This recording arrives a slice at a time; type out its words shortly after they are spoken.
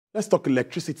Let's talk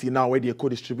electricity now, where the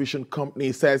Eco-Distribution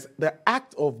Company says the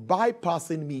act of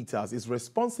bypassing meters is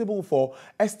responsible for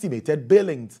estimated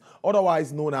billings,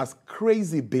 otherwise known as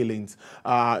crazy billings,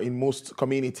 in most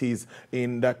communities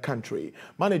in the country.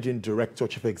 Managing Director,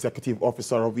 Chief Executive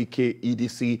Officer of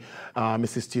EKEDC,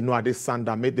 Mrs. Tinuade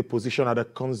Sanda, made the position at a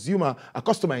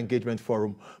customer engagement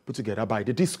forum put together by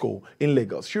the DISCO in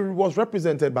Lagos. She was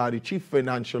represented by the Chief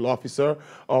Financial Officer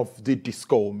of the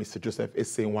DISCO, Mr. Joseph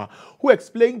Esenwa, who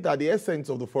explained that the essence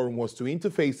of the forum was to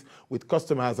interface with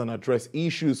customers and address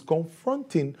issues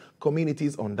confronting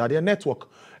communities under their network.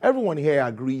 Everyone here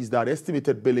agrees that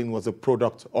estimated billing was a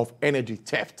product of energy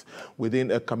theft within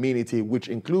a community, which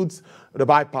includes the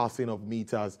bypassing of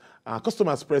meters.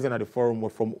 Customers present at the forum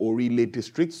were from Orile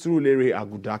District, Surulere,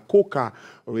 Aguda, Koka,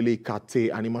 Orile,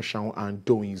 Kate, Animashaun, and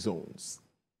Doing zones.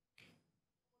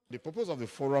 The purpose of the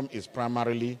forum is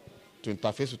primarily to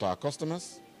interface with our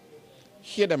customers,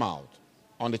 hear them out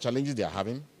on the challenges they are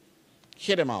having,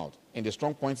 hear them out in the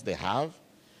strong points they have,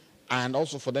 and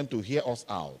also for them to hear us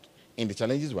out in the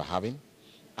challenges we're having,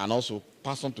 and also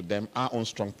pass on to them our own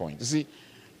strong points. You see,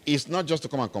 it's not just to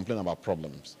come and complain about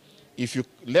problems. If you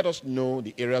let us know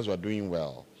the areas we're doing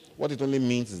well, what it only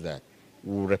means is that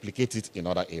we'll replicate it in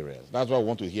other areas. That's why we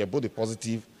want to hear both the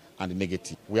positive and the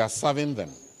negative. We are serving them.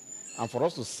 And for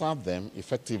us to serve them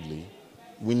effectively,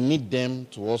 we need them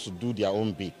to also do their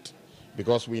own bit,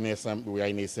 because we are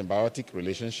in a symbiotic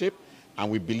relationship,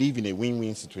 and we believe in a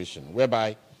win-win situation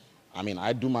whereby,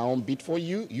 I do my own bit for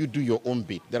you, you do your own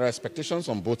bit. There are expectations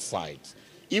on both sides.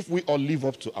 If we all live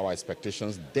up to our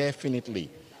expectations, definitely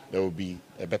there will be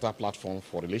a better platform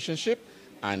for relationship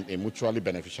and a mutually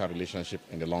beneficial relationship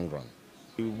in the long run.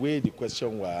 The way the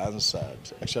question was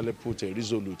answered actually put a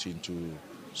resolute into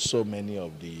so many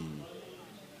of the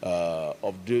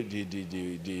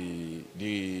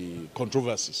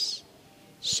controversies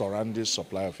surrounding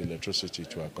supply of electricity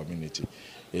to our community.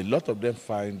 A lot of them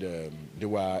find they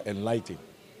were enlightened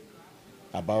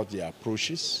about the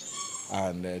approaches,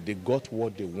 and they got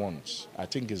what they want. I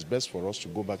think it's best for us to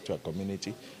go back to our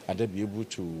community and then be able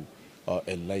to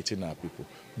enlighten our people.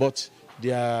 But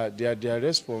their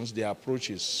response, their approach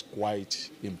is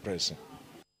quite impressive.